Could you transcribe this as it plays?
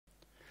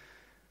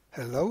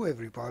Hello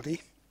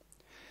everybody.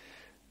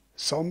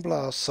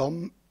 Zombla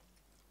Zom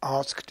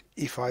asked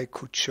if I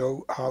could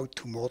show how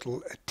to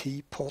model a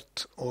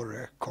teapot or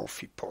a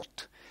coffee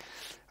pot.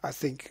 I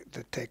think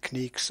the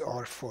techniques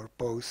are for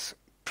both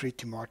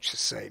pretty much the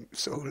same,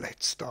 so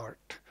let's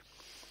start.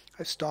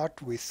 I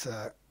start with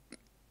a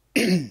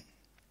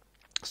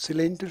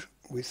cylinder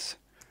with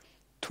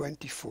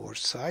 24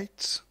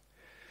 sides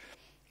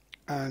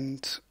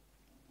and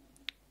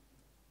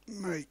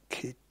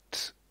make it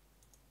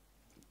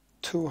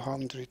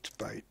 200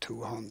 by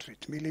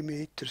 200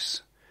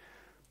 millimeters.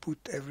 Put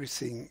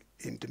everything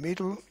in the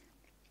middle,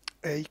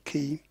 A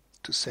key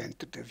to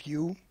center the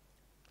view.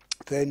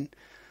 Then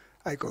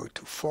I go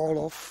to fall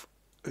off,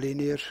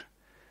 linear,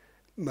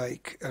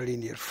 make a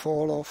linear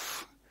fall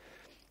off,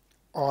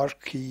 R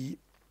key,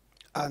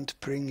 and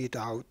bring it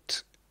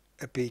out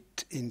a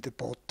bit in the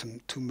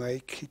bottom to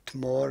make it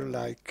more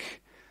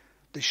like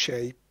the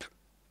shape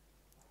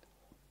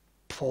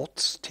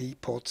pots,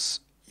 teapots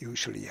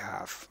usually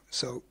have.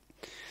 So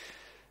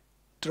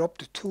drop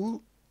the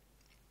tool,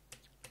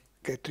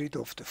 get rid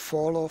of the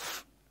fall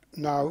off.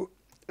 Now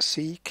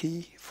C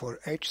key for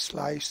edge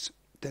slice,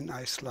 then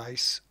I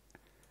slice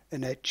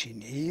an edge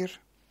in here,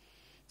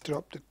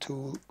 drop the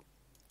tool,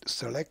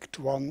 select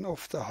one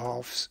of the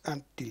halves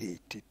and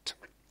delete it.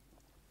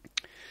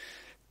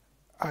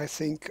 I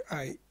think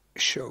I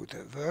show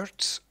the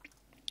verts,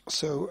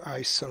 so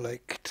I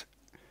select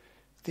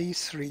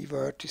these three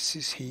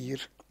vertices here,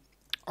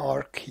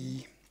 R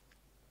key,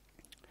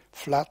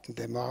 flatten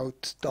them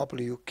out,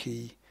 W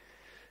key,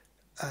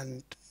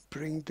 and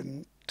bring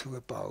them to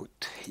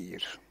about here.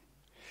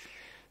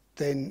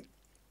 Then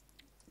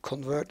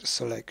convert the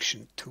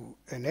selection to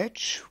an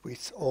edge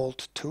with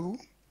Alt 2,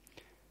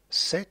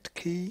 Z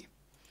key,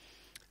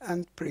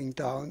 and bring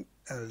down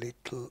a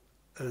little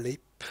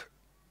lip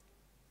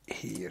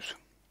here.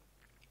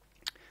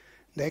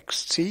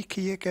 Next C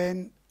key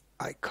again,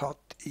 I cut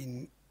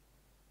in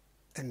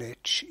an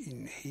edge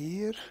in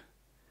here,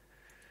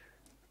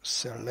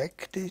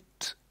 select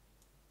it,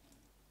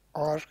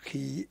 R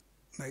key,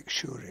 make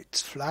sure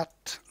it's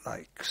flat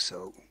like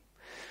so.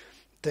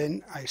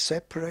 Then I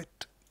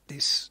separate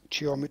this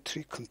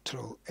geometry,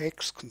 Control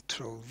X,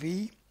 Control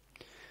V.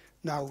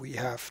 Now we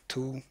have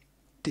two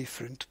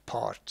different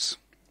parts.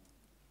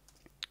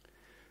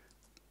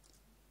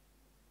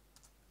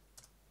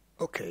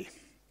 Okay.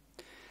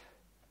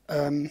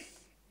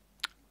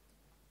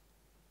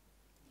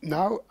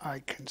 Now I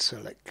can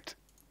select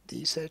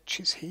these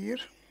edges here,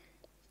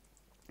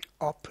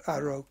 up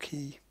arrow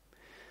key,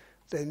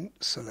 then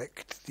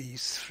select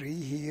these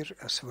three here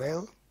as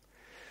well,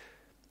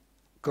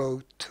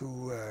 go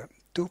to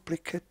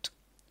duplicate,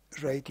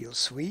 radial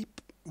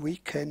sweep. We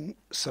can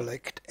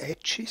select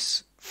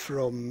edges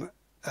from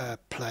a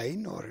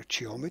plane or a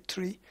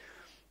geometry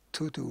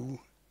to do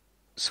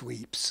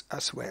sweeps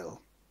as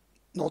well,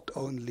 not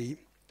only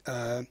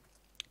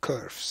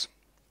curves.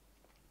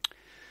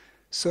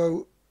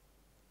 So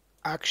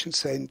action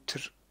center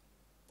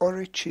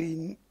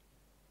origin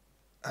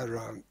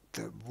around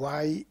the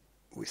Y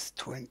with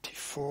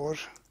 24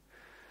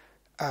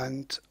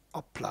 and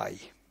apply.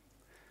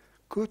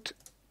 Good.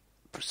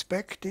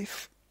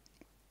 Perspective,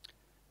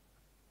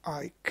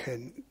 I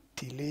can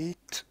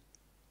delete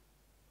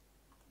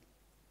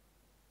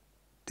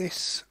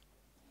this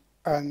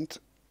and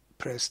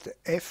press the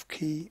F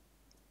key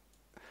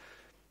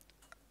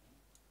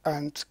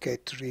and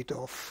get rid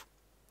of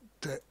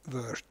the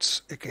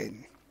words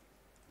again.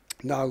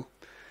 Now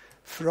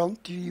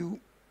front view,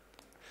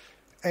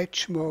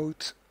 edge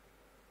mode,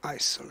 I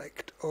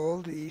select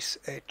all these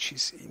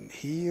edges in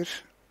here,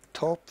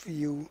 top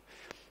view,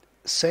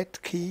 Z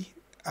key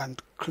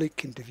and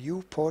click in the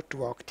viewport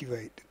to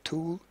activate the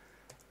tool,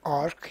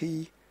 R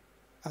key,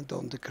 and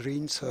on the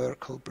green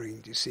circle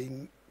bring this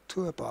in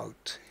to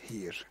about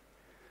here.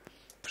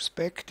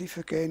 Perspective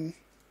again,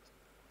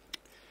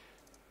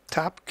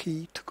 tab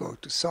key to go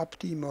to sub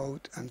D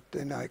mode, and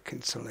then I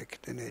can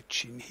select an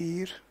edge in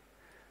here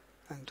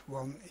and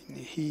one in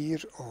here,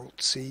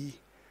 Alt C,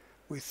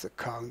 with a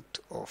count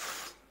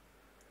of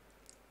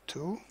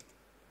 2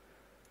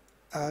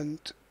 and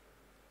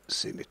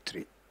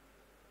symmetry,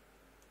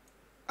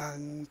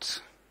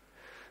 and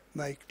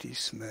make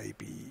this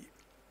maybe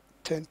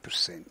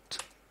 10%.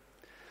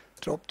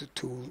 Drop the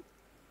tool,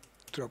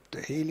 drop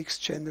the helix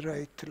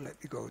generator,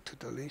 let me go to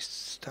the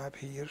lists tab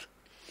here.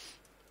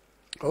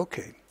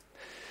 Okay,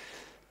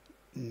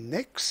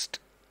 next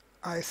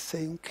I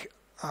think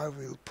I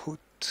will put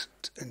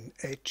an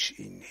edge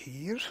in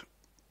here,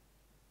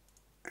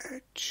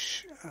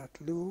 edge, add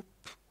loop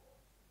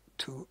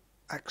to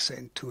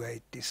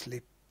accentuate this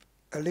lip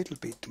a little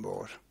bit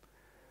more,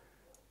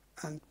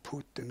 and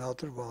put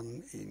another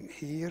one in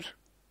here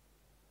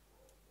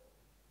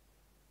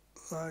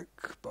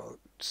like about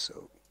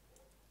so.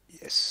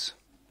 Yes,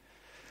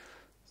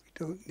 we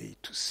don't need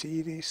to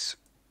see this,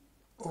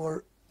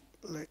 or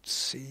let's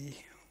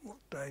see what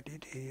I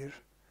did here.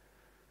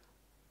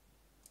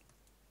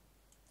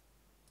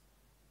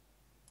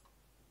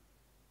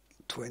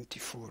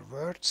 '24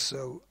 words,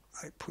 so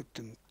I put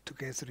them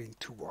together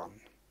into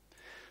one.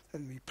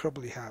 And we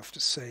probably have the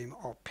same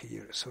up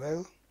here as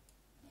well.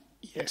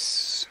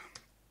 Yes,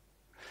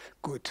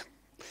 good.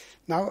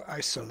 Now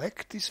I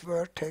select this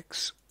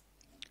vertex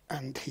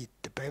and hit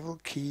the bevel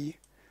key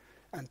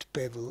and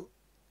bevel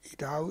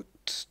it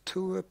out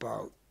to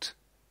about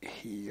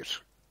here.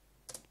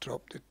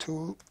 Drop the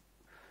tool,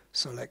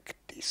 select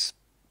this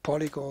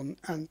polygon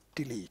and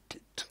delete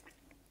it.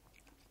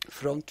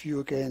 Front view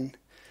again,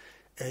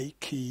 A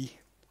key,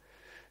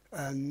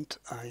 and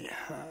I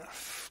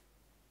have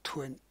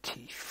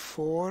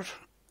 24.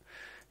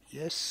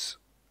 Yes,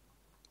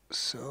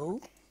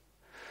 so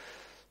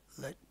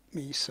let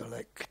me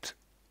select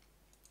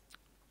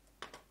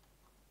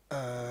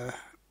a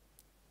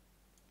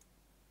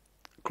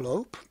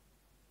globe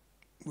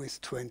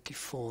with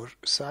 24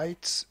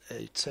 sides,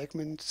 8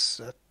 segments.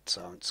 That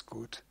sounds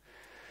good.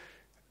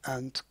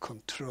 And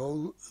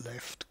control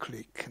left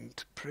click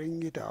and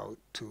bring it out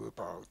to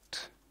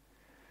about,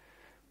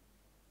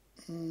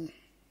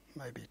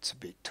 maybe it's a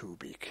bit too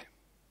big.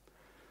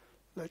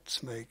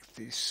 Let's make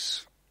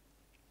this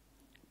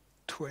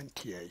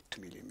 28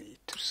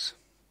 millimeters.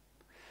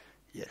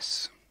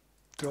 Yes,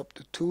 drop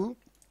the tool.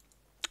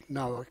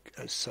 Now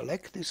I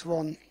select this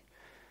one,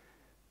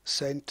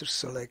 center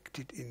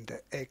selected in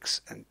the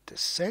X and the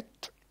Z,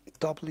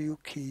 W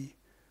key,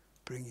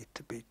 bring it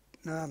a bit.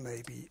 Now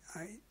maybe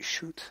I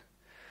should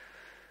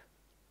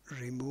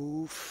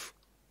remove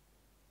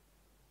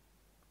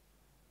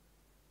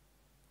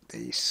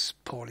these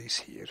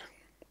polys here.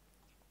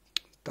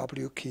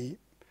 W key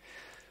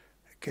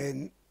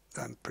again,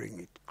 and bring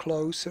it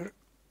closer.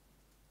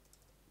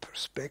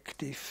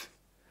 Perspective.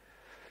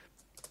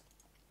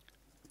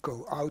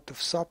 Go out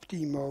of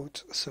sub-D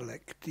mode,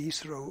 select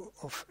this row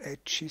of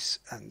edges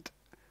and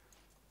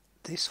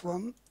this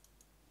one,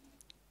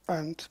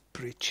 and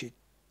bridge it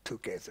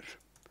together.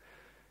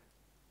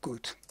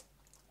 Good.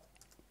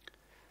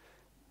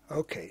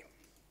 Okay,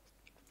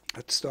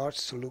 it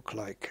starts to look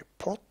like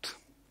a pot.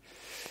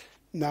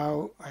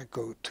 Now I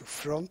go to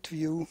front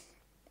view,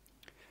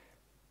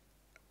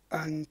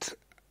 and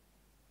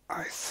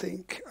I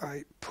think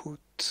I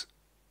put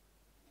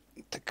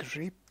the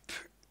grip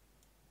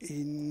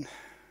in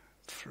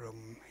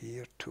from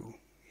here to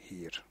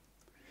here.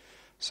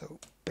 So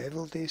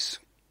bevel this,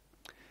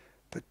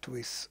 but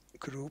with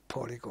group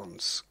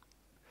polygons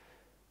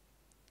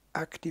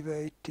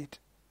activated,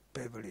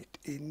 bevel it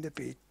in a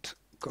bit,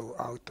 go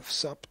out of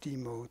sub-D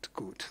mode,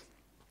 good.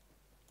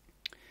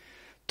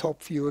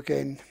 Top view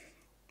again,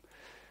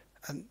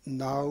 and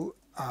now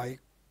I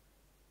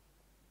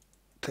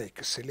take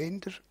a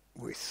cylinder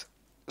with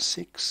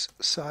 6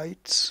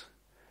 sides,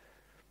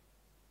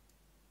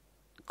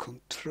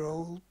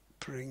 control,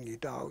 bring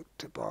it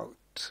out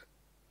about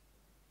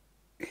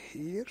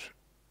here,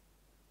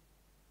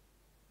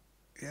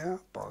 yeah,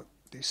 about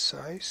this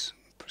size,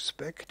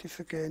 perspective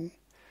again,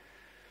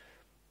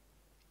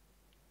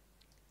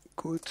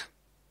 good,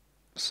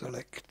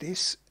 select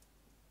this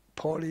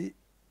poly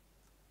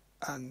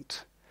and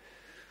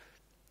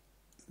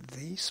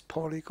these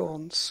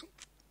polygons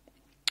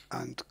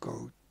and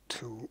go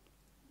to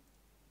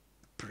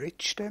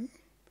bridge them,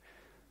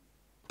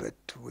 but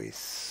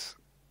with,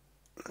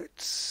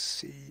 let's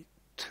see,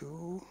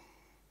 2,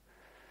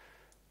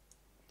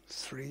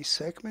 3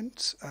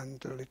 segments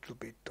and a little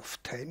bit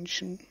of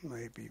tension.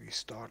 Maybe we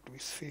start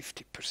with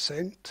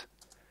 50%.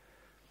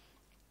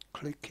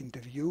 Click in the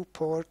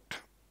viewport.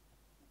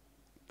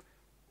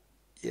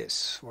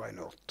 Yes, why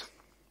not?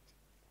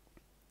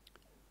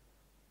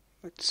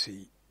 Let's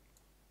see.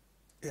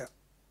 Yeah,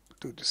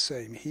 do the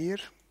same here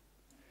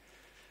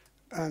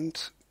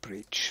and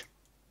bridge.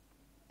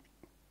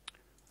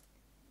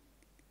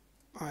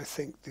 I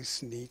think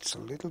this needs a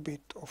little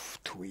bit of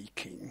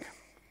tweaking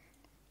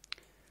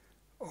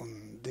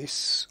on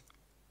this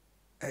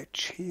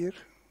edge here.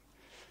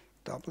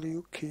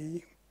 W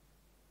key,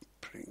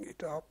 bring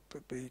it up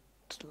a bit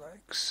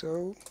like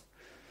so.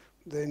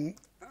 Then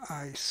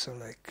I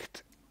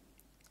select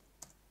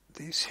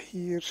this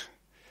here,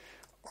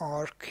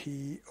 R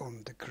key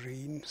on the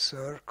green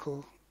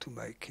circle to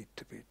make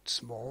it a bit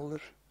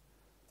smaller,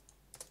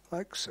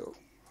 like so.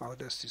 How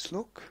does this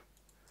look?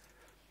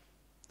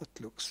 It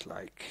looks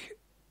like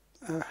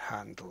a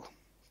handle.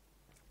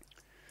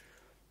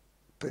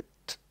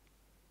 But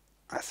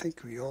I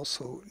think we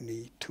also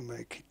need to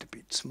make it a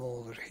bit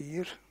smaller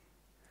here.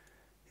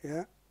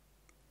 Yeah,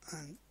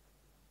 and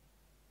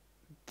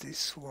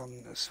this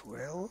one as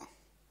well.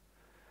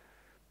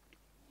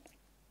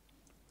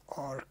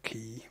 R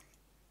key,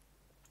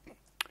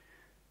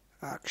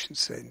 action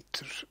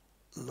center,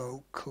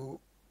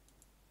 local.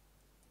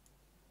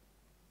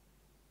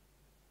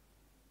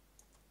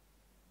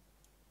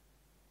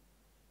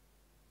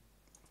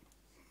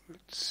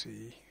 Let's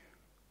see.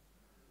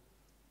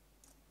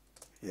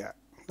 Yeah,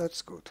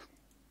 that's good.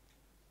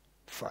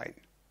 Fine.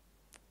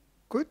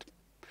 Good.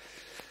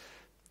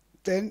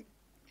 Then,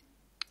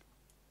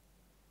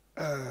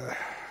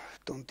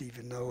 don't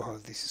even know how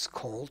this is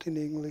called in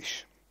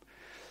English.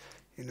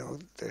 You know,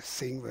 the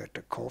thing where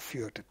the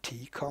coffee or the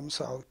tea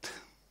comes out.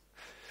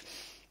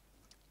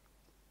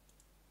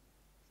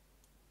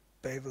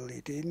 bevel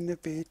it in a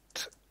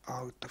bit,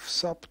 out of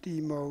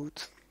sub-D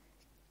mode.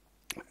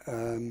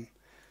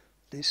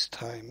 This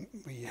time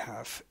we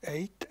have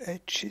 8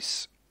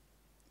 edges.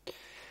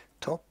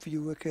 Top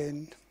view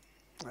again,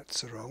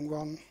 that's the wrong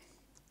one.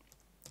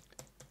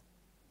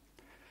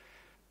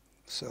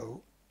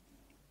 So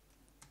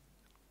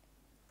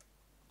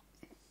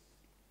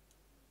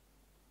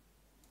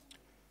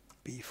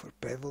B for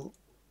bevel,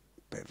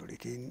 bevel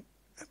it in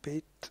a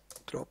bit,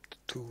 drop the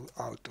tool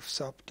out of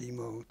sub-D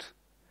mode,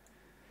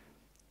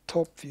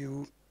 top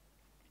view,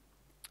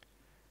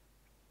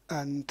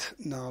 and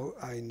now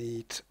I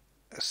need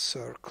a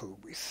circle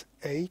with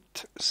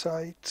 8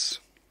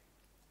 sides,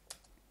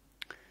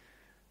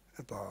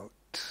 about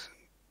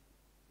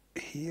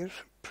here,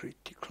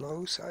 pretty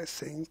close I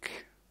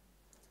think.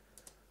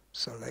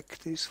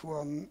 Select this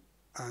one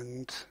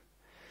and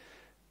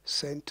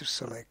center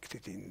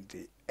selected in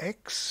the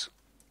X,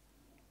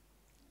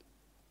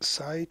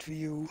 side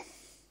view,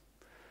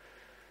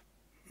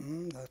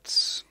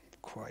 that's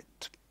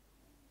quite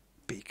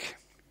big.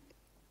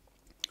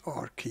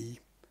 R key,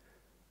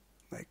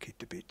 make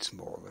it a bit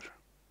smaller,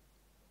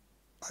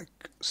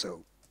 like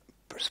so.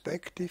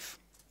 Perspective,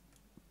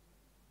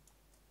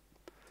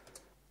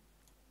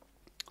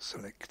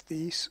 select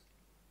these,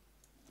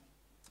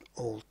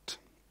 Alt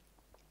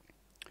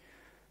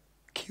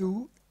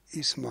Q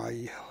is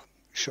my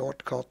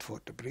shortcut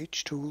for the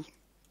bridge tool,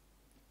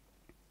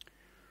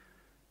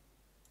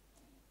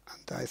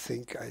 and I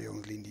think I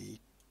only need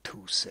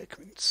 2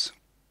 segments,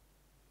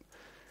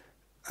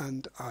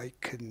 and I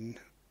can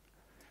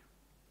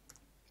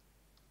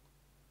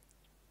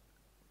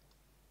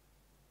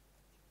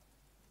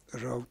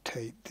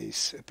rotate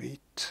this a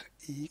bit,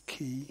 E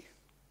key,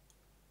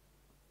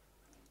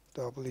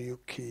 W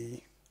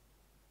key,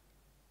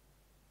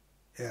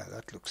 yeah,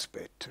 that looks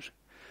better.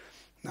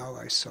 Now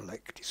I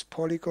select this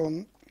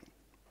polygon,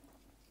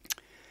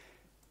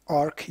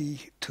 R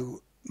key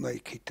to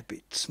make it a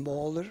bit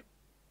smaller,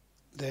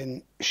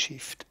 then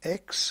Shift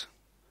X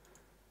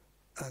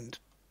and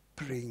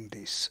bring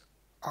this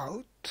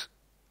out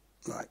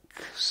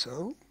like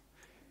so,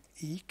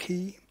 E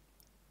key,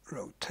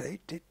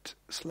 rotate it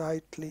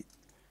slightly,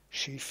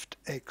 Shift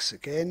X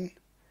again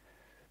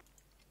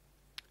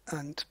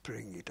and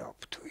bring it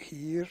up to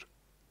here,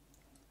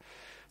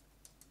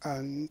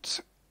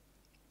 and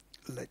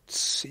let's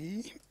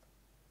see,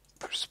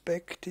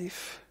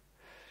 perspective,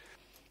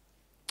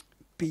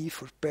 B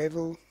for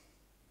bevel,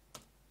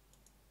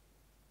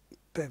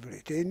 bevel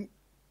it in,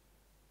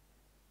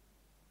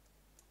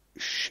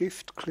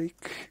 shift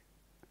click,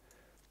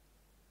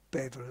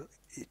 bevel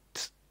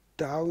it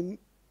down,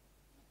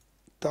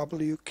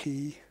 W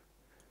key,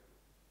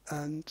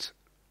 and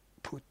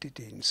put it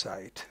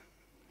inside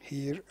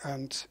here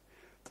and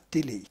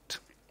delete.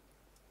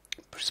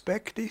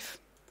 Perspective,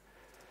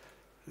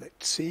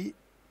 let's see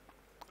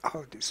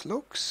how this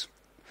looks.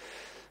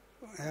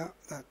 Yeah,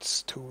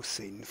 that's too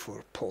thin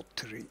for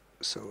pottery,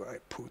 so I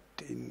put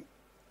in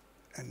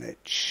an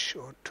edge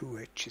or 2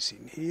 edges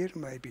in here,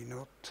 maybe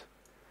not,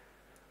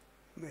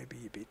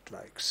 maybe a bit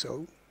like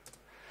so.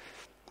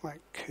 I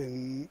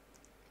can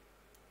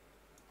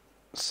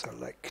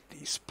select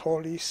these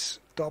polys,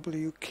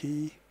 W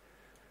key,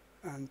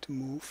 and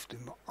move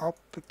them up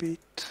a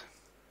bit,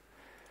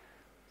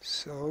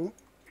 so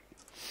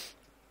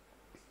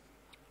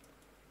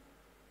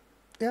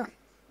yeah,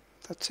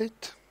 that's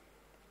it.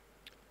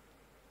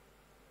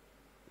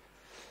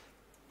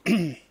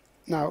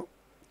 Now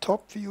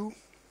top view,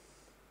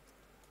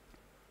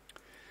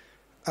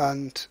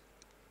 and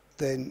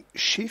then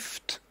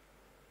shift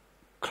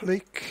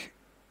click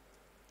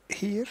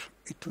here,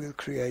 it will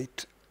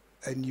create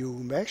a new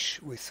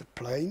mesh with a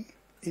plane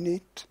in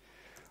it.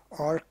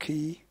 R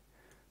key,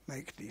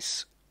 make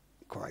this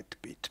quite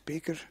a bit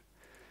bigger,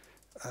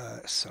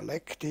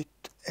 select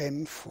it,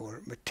 M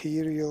for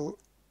material,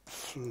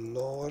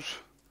 floor,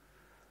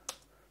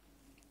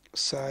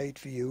 side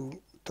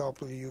view,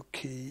 W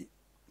key,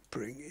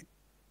 bring it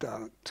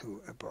down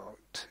to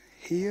about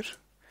here,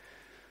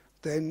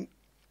 then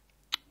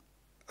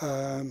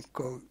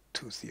go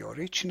to the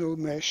original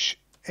mesh,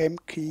 M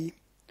key,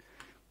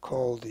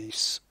 call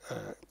this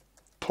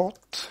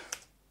pot.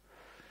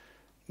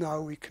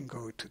 Now we can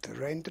go to the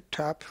render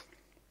tab,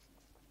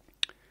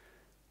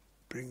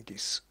 bring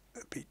this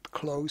a bit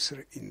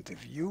closer in the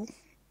view,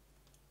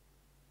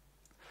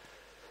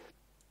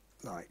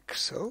 like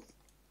so.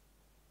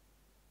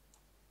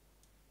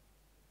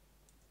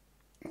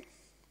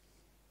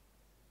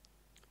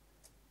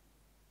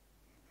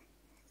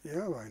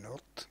 Yeah, why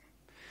not?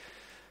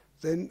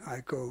 Then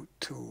I go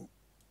to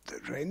the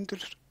render,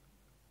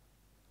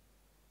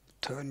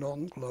 turn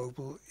on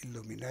global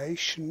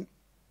illumination,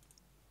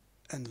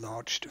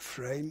 enlarge the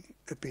frame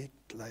a bit,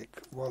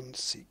 like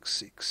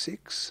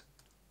 1666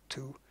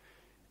 to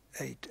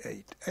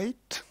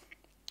 888.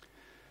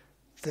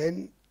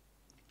 Then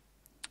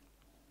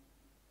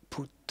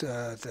put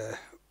the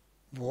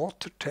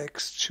water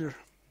texture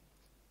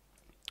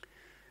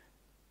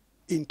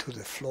into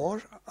the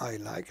floor. I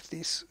like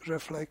this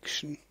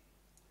reflection,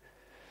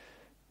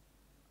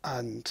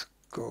 and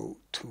go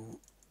to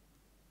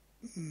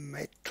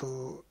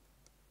metal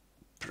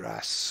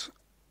brass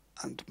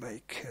and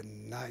make a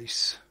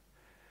nice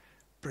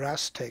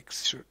brass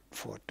texture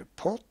for the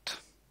pot.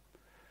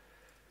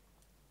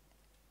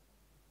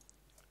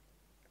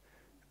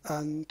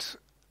 And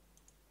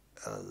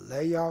a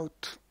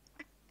layout,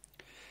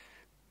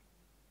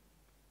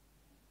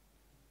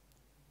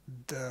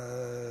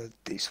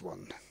 this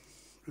one,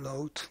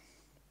 load,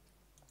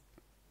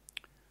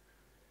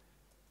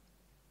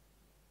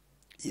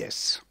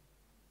 yes,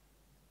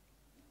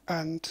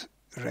 and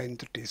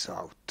render this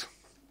out.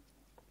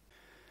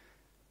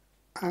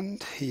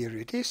 And here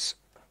it is,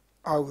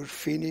 our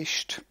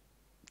finished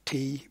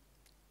tea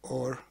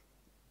or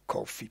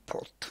coffee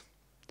pot.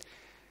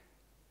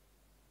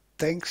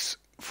 Thanks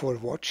for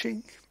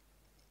watching,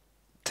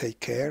 take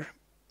care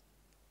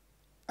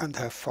and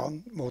have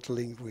fun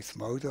modeling with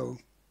Modo,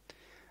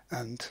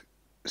 and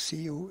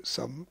see you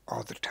some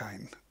other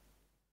time.